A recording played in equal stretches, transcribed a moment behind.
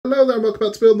Hello there, welcome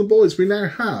back to Building the Boys. We now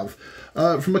have,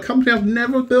 from a company I've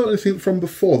never built anything from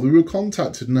before, we were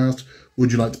contacted and asked,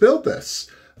 would you like to build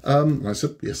this? And I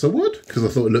said, yes I would, because I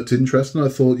thought it looked interesting. I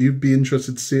thought you'd be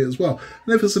interested to see it as well.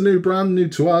 And if it's a new brand, new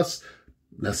to us,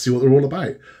 let's see what they're all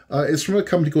about. It's from a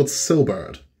company called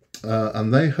Silbird,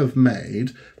 and they have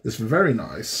made this very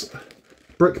nice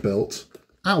brick-built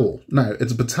owl. Now,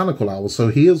 it's a botanical owl, so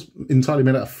he is entirely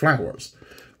made out of flowers,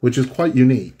 which is quite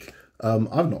unique.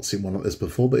 I've not seen one like this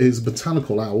before, but it's a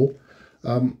botanical owl,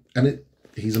 and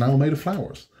he's an owl made of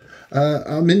flowers.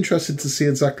 I'm interested to see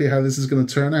exactly how this is going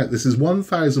to turn out. This is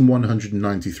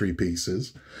 1,193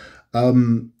 pieces.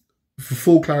 For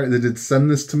full clarity, they did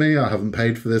send this to me. I haven't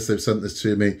paid for this. They've sent this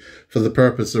to me for the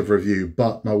purpose of review,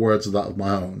 but my words are that of my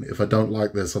own. If I don't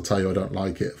like this, I'll tell you I don't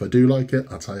like it. If I do like it,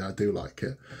 I'll tell you I do like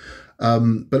it.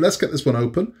 But let's get this one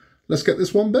open. Let's get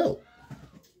this one built.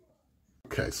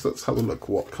 Okay, so let's have a look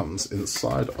what comes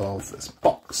inside of this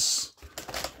box.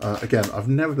 Again, I've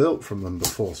never built from them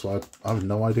before, so I have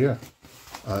no idea.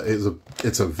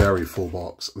 It's a very full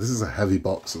box. This is a heavy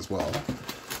box as well.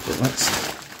 But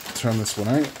let's turn this one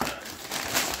out.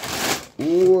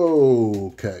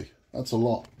 Whoa, okay, that's a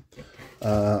lot.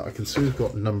 I can see we've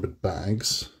got numbered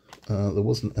bags. There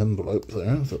was an envelope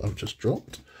there that I've just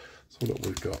dropped. So look,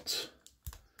 we've got.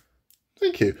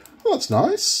 Thank you. Oh, that's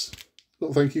nice.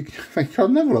 Well, thank you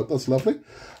card and envelope. That's lovely.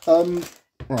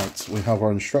 Right, we have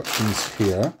our instructions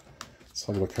here. Let's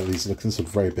have a look how these look. This is a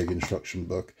very big instruction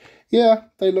book. Yeah,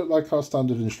 they look like our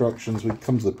standard instructions. We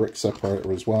come to the brick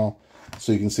separator as well.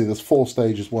 So you can see there's 4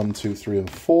 stages, 1, 2, 3, and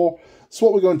 4. So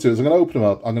what we're going to do is I'm going to open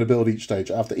them up. I'm going to build each stage.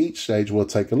 After each stage, we'll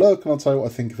take a look and I'll tell you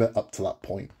what I think of it up to that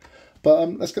point. But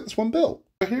let's get this one built.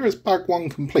 So here is bag 1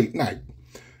 complete. Now,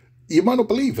 you might not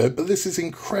believe it, but this is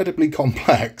incredibly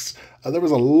complex. There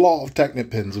is a lot of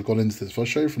Technic pins have gone into this. If I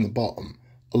show you from the bottom,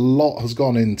 a lot has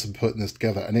gone into putting this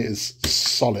together, and it is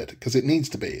solid, because it needs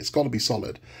to be. It's got to be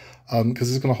solid,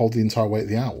 because it's going to hold the entire weight of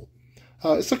the owl.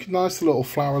 It's looking nice, the little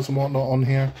flowers and whatnot on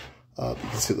here. You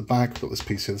can see at the back, we've got this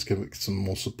piece here that's giving it some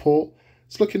more support.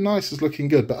 It's looking nice, it's looking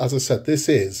good, but as I said, this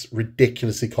is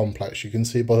ridiculously complex. You can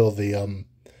see by all the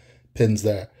pins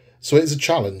there. So it's a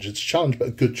challenge. It's a challenge, but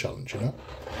a good challenge, you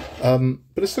know.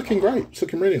 But it's looking great. It's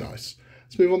looking really nice.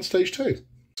 Let's move on to stage 2.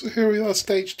 So here we are,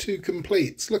 stage 2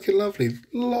 complete. It's looking lovely.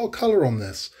 A lot of colour on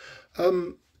this.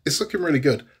 It's looking really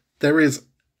good. There is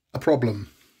a problem,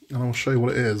 and I'll show you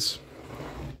what it is.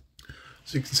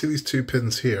 So you can see these 2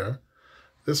 pins here.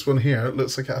 This one here, it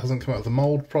looks like it hasn't come out of the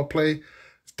mould properly.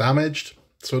 It's damaged.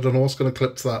 So I don't know what's going to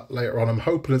clip to that later on. I'm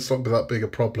hoping it's not going to be that big a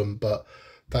problem, but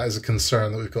that is a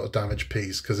concern that we've got a damaged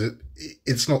piece, because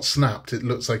it's not snapped. It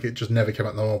looks like it just never came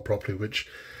out the mold properly, which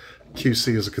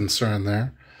QC is a concern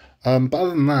there. But other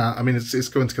than that, I mean, it's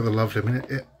going together lovely. I mean,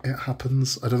 it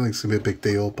happens. I don't think it's going to be a big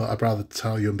deal, but I'd rather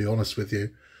tell you and be honest with you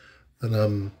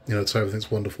than, you know, tell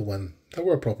everything's wonderful when there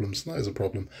were problems. And that is a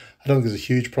problem. I don't think it's a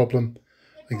huge problem.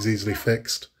 I think it's easily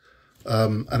fixed.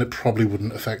 And it probably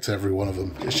wouldn't affect every one of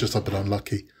them. It's just I've been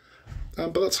unlucky.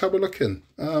 But that's how we're looking.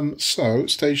 So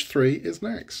stage 3 is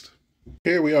next.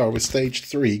 Here we are with stage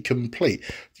 3 complete.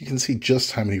 You can see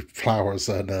just how many flowers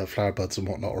and flower buds and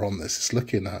whatnot are on this. It's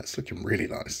looking really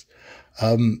nice.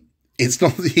 It's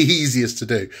not the easiest to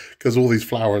do, because all these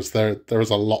flowers, there is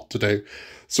a lot to do.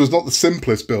 So it's not the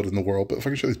simplest build in the world, but if I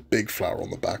can show this big flower on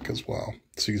the back as well.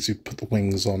 So you can see, put the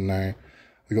wings on now.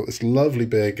 We've got this lovely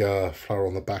big flower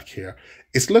on the back here.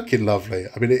 It's looking lovely.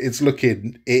 I mean, it is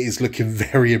looking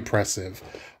very impressive.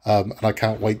 And I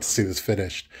can't wait to see this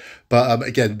finished. But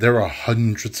again, there are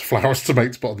hundreds of flowers to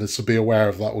make to put on this, so be aware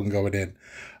of that one going in.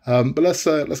 But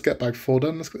let's get bag 4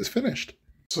 done. Let's get this finished.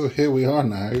 So here we are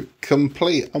now,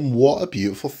 complete. And what a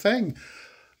beautiful thing.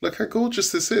 Look how gorgeous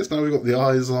this is. Now we've got the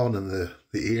eyes on and the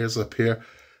ears up here.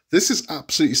 This is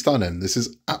absolutely stunning. This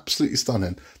is absolutely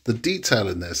stunning. The detail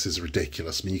in this is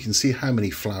ridiculous. I mean, you can see how many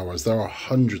flowers. There are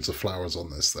hundreds of flowers on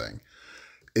this thing.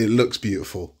 It looks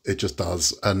beautiful. It just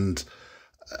does. And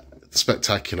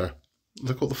spectacular.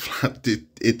 Look at the flower.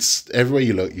 It's everywhere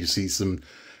you look, you see some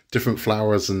different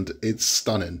flowers, and it's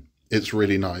stunning. It's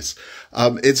really nice.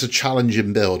 It's a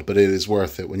challenging build, but it is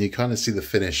worth it. When you kind of see the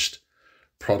finished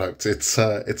product, it's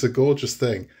a gorgeous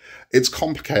thing. It's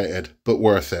complicated, but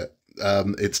worth it.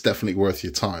 It's definitely worth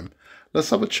your time. Let's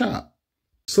have a chat.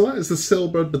 So that is the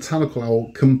Silbird Botanical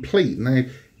Owl complete. Now,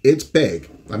 it's big.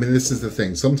 I mean, this is the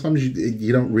thing. Sometimes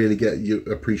you don't really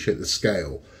appreciate the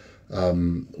scale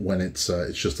when it's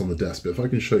just on the desk. But if I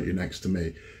can show you next to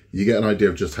me, you get an idea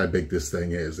of just how big this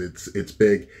thing is. It's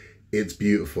big. It's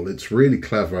beautiful. It's really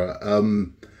clever.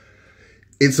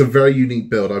 It's a very unique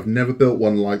build. I've never built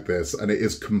one like this, and it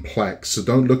is complex. So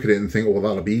don't look at it and think, oh, well,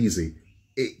 that'll be easy.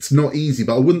 it's not easy,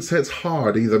 but I wouldn't say it's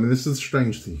hard either. I mean, this is a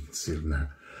strange thing. You can see them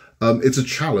there. It's a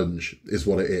challenge is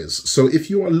what it is. So if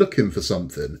you are looking for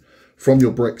something from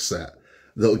your brick set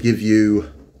that'll give you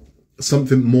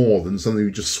something more than something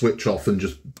you just switch off and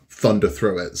just thunder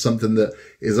through it, something that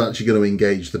is actually going to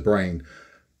engage the brain,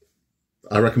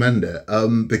 I recommend it,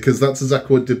 because that's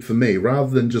exactly what it did for me.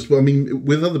 Rather than just, well, I mean,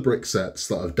 with other brick sets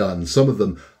that I've done, some of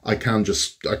them I can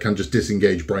just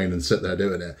disengage brain and sit there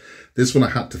doing it. This one I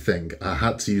had to think. I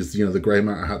had to use, you know, the grey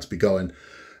matter had to be going,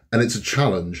 and it's a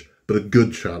challenge, but a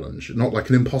good challenge, not like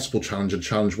an impossible challenge. A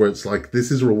challenge where it's like,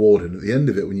 this is rewarding at the end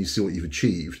of it when you see what you've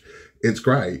achieved. It's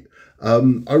great.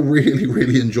 I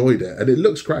really enjoyed it, and it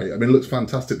looks great. I mean, it looks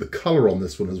fantastic. The colour on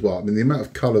this one as well. I mean, the amount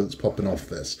of colour that's popping off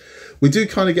this. We do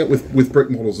kind of get with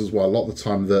brick models as well, a lot of the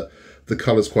time that the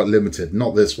colour's quite limited.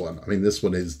 Not this one. I mean, this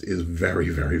one is very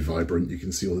vibrant. You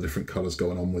can see all the different colours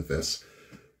going on with this.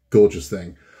 Gorgeous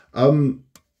thing.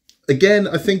 Again,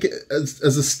 I think as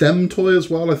a STEM toy as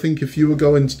well, I think if you were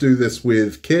going to do this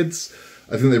with kids,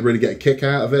 I think they'd really get a kick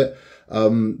out of it.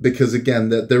 Because again,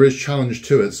 there is challenge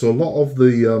to it. So a lot of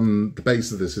the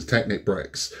base of this is Technic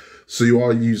bricks. So you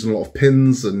are using a lot of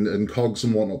pins and cogs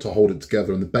and whatnot to hold it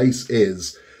together. And the base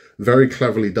is very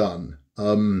cleverly done.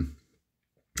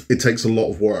 It takes a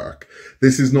lot of work.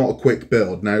 This is not a quick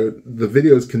build. Now, the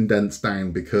video is condensed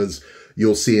down because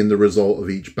you're seeing the result of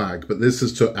each bag, but this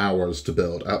has took hours to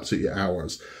build, absolutely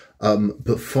hours.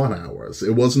 But fun hours.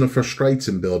 It wasn't a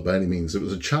frustrating build by any means. It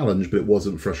was a challenge, but it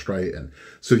wasn't frustrating.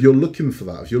 So if you're looking for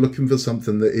that, if you're looking for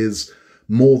something that is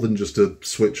more than just a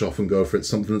switch off and go for it,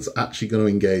 something that's actually going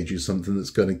to engage you, something that's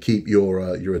going to keep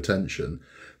your attention,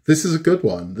 this is a good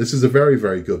one. This is a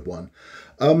very good one.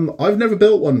 I've never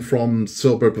built one from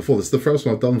Silbird before. This is the first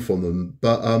one I've done from them,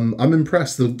 but I'm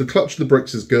impressed. The clutch of the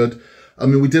bricks is good. I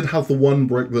mean, we did have the one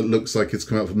brick that looks like it's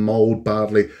come out of mold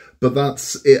badly, but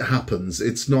it happens.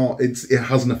 It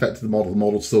hasn't affected the model. The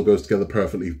model still goes together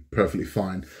perfectly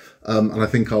fine. And I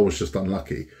think I was just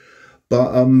unlucky.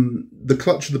 But the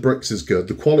clutch of the bricks is good.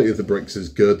 The quality of the bricks is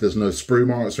good. There's no sprue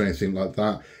marks or anything like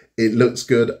that. It looks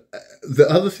good. The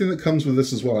other thing that comes with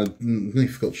this as well, I nearly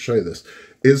forgot to show you this,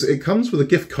 is it comes with a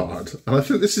gift card. And I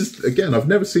think this is, again, I've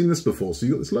never seen this before. So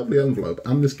you've got this lovely envelope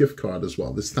and this gift card as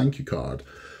well, this thank you card.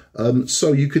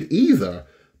 So you could either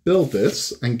build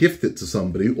this and gift it to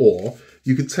somebody, or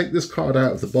you could take this card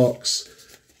out of the box,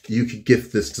 you could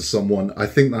gift this to someone. I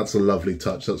think that's a lovely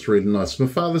touch. That's really nice. For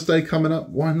Father's Day coming up,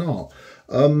 why not?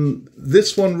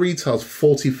 This one retails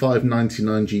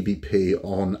 $45.99 GBP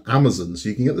on Amazon. So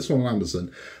you can get this one on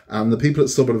Amazon. And the people at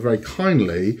Silbird have very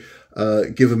kindly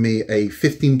given me a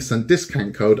 15%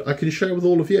 discount code I can share with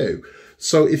all of you.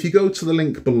 So if you go to the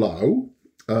link below,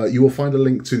 you will find a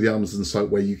link to the Amazon site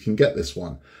where you can get this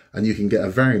one, and you can get a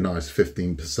very nice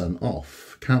 15%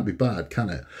 off. Can't be bad, can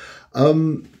it?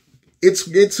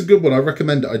 It's a good one. I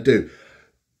recommend it. I do.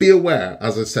 Be aware,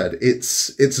 as I said, it's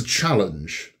a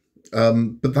challenge,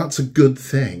 but that's a good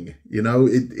thing. You know,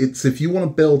 it's if you want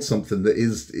to build something that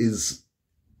is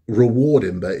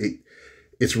rewarding, but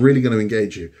it's really going to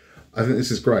engage you. I think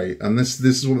this is great, and this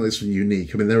is one that's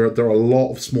unique. I mean, there are a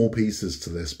lot of small pieces to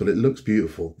this, but it looks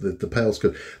beautiful. The pail's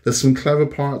good. There's some clever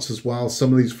parts as well.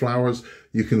 Some of these flowers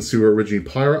you can see were originally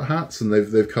pirate hats, and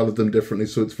they've coloured them differently,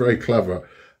 so it's very clever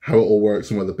how it all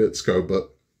works and where the bits go. But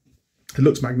it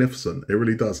looks magnificent. It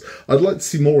really does. I'd like to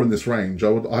see more in this range.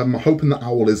 I'm hoping the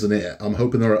owl isn't it. I'm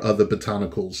hoping there are other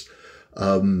botanicals.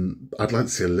 I'd like to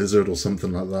see a lizard or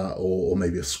something like that, or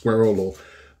maybe a squirrel, or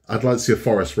I'd like to see a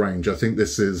forest range. I think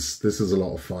this is a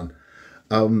lot of fun.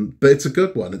 But it's a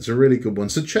good one. It's a really good one.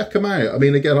 So check them out. I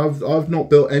mean, again, I've not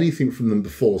built anything from them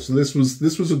before, so this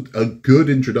was a good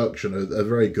introduction, a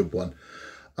very good one.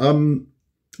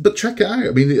 But check it out.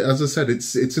 I mean, as I said,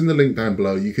 it's in the link down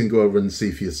below. You can go over and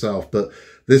see for yourself. But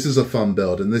this is a fun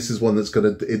build, and this is one that's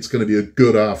gonna be a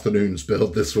good afternoon's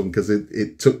build. This one, because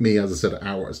it took me, as I said,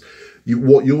 hours.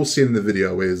 What you'll see in the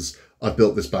video is I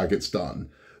built this bag. It's done.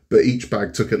 But each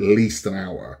bag took at least an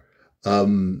hour,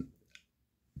 but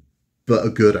a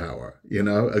good hour, you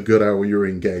know, a good hour where you're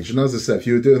engaged. And as I said, if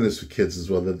you were doing this for kids as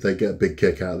well, they get a big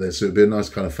kick out of this. So it'd be a nice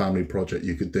kind of family project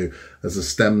you could do as a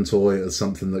STEM toy, as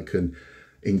something that can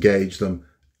engage them.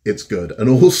 It's good. And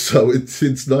also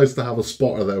it's nice to have a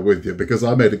spotter there with you, because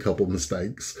I made a couple of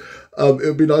mistakes. It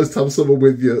would be nice to have someone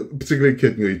with you, particularly a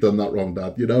kid, you've done that wrong,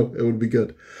 Dad, you know, it would be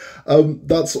good.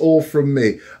 That's all from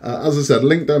me. As I said,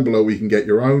 link down below where you can get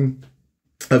your own.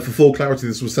 For full clarity,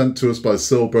 this was sent to us by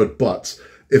Silbird, but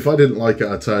if I didn't like it,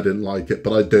 I'd say I didn't like it,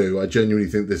 but I do. I genuinely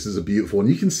think this is a beautiful one.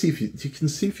 You can see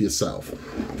for yourself.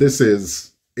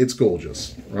 It's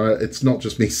gorgeous, right? It's not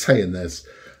just me saying this.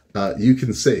 You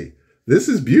can see This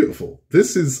is beautiful.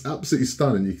 This is absolutely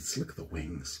stunning. You can just look at the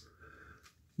wings.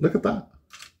 Look at that.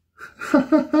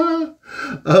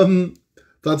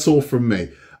 That's all from me.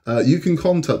 You can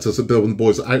contact us at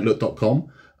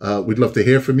buildingtheboys@outlook.com. We'd love to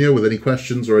hear from you with any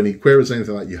questions or any queries,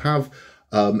 anything that you have.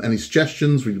 Any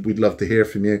suggestions, we'd love to hear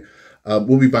from you.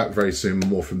 We'll be back very soon with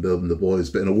more from Building the Boys,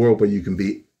 but in a world where you can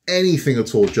be anything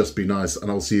at all, just be nice. And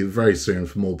I'll see you very soon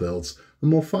for more builds and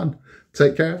more fun.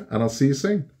 Take care, and I'll see you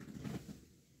soon.